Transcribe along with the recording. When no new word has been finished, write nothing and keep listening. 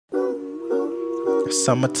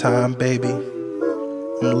Summertime, baby.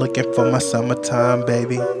 I'm looking for my summertime,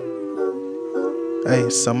 baby. Hey,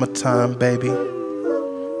 summertime, baby.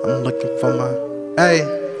 I'm looking for my, hey.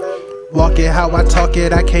 Walk it how I talk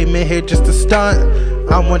it, I came in here just to stunt.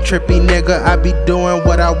 I'm one trippy nigga, I be doing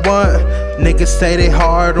what I want. Niggas say they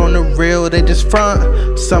hard on the real, they just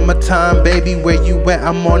front. Summertime, baby, where you at?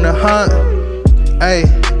 I'm on the hunt. Hey,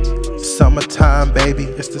 summertime, baby,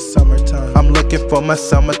 it's the summertime. I'm looking for my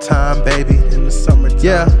summertime, baby, in the summertime.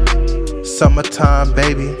 Yeah, summertime,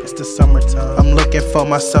 baby, it's the summertime. I'm looking for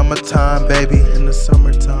my summertime, baby, in the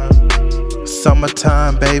summertime.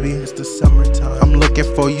 Summertime, baby, it's the summertime. I'm looking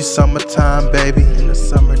for you, summertime, baby, in the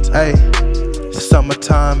summertime. Hey,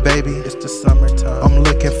 summertime, baby, it's the summertime. I'm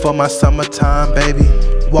looking for my summertime, baby.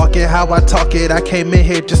 Walk it how I talk it, I came in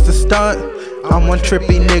here just to stunt. I'm one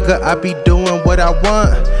trippy nigga, I be doing what I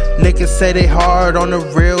want. Niggas say they hard on the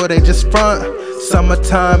real, they just front.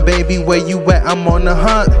 Summertime, baby, where you at? I'm on the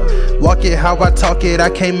hunt. Walk it how I talk it, I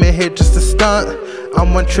came in here just to stunt.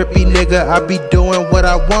 I'm one trippy nigga, I be doing what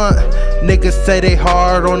I want. Niggas say they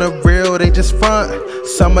hard on the real, they just front.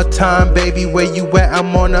 Summertime, baby, where you at?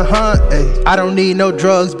 I'm on the hunt. Ay, I don't need no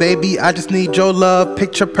drugs, baby, I just need your love.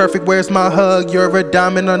 Picture perfect, where's my hug? You're a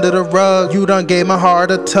diamond under the rug. You done gave my heart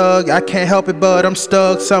a tug, I can't help it but I'm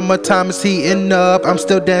stuck. Summertime is heating up, I'm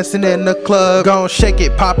still dancing in the club. Gon' shake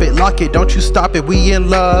it, pop it, lock it, don't you stop it, we in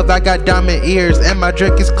love. I got diamond ears and my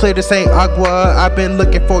drink is clear, this ain't agua. I've been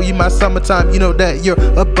looking for you my summertime, you know that you're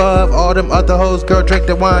above all them other hoes. Girl, drink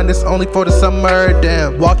the wine, it's only for the summer,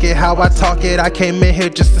 damn. Walk it how I talk it, I came in here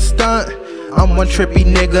just to stunt. I'm one trippy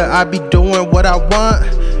nigga, I be doing what I want.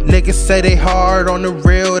 Niggas say they hard on the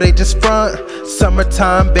real, they just front.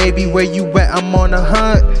 Summertime, baby, where you at? I'm on the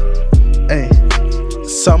hunt. Hey,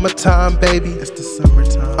 summertime, baby, it's the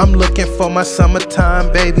summertime. I'm looking for my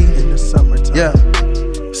summertime, baby, in the summertime.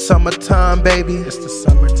 Yeah, summertime, baby, it's the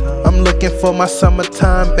summertime. I'm looking for my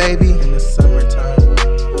summertime, baby, in the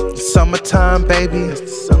summertime. Summertime, baby, it's the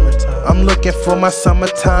summertime. I'm looking for my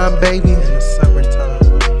summertime, baby, in the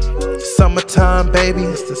summertime. Summertime, baby,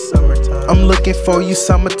 it's the summertime. I'm looking for you,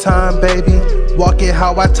 summertime, baby. Walk it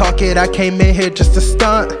how I talk it, I came in here just to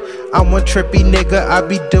stunt. I'm one trippy nigga, I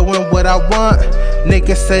be doing what I want.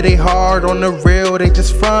 Niggas say they hard on the real, they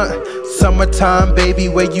just front. Summertime, baby,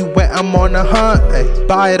 where you at? I'm on the hunt. Ay,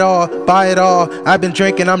 buy it all, buy it all. I've been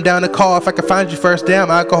drinking, I'm down to call. If I can find you first,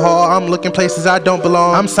 damn alcohol. I'm looking places I don't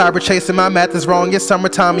belong. I'm cyber chasing, my math is wrong. It's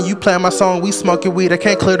summertime and you playing my song. We smoking weed, I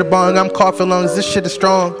can't clear the bong. I'm coughing lungs, this shit is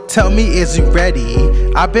strong. Tell me, is you ready?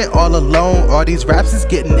 I've been all alone, all these raps is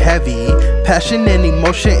getting heavy. Passion and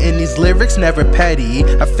emotion in these lyrics, never petty.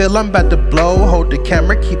 I feel I'm about to blow, hold the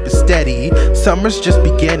camera, keep it steady. Summer's just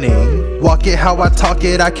beginning. Walk it how I talk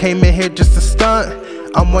it, I came in here just to stunt.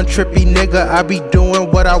 I'm one trippy nigga, I be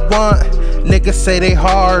doing what I want. Niggas say they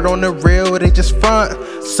hard on the real, they just front.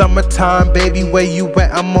 Summertime, baby, where you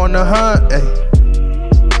at? I'm on the hunt. Ay,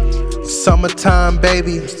 summertime,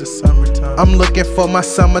 baby, it's the summertime. I'm looking for my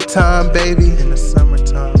summertime, baby, in the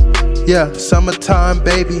summertime. Yeah, summertime,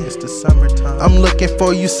 baby, it's the summertime. I'm looking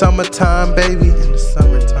for you, summertime, baby, in the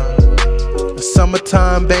summertime.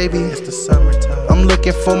 Summertime, baby, it's the summertime. I'm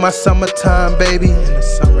looking for my summertime, baby, in the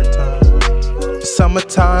summertime.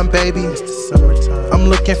 Summertime, baby, it's the summertime. I'm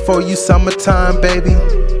looking for you, summertime, baby.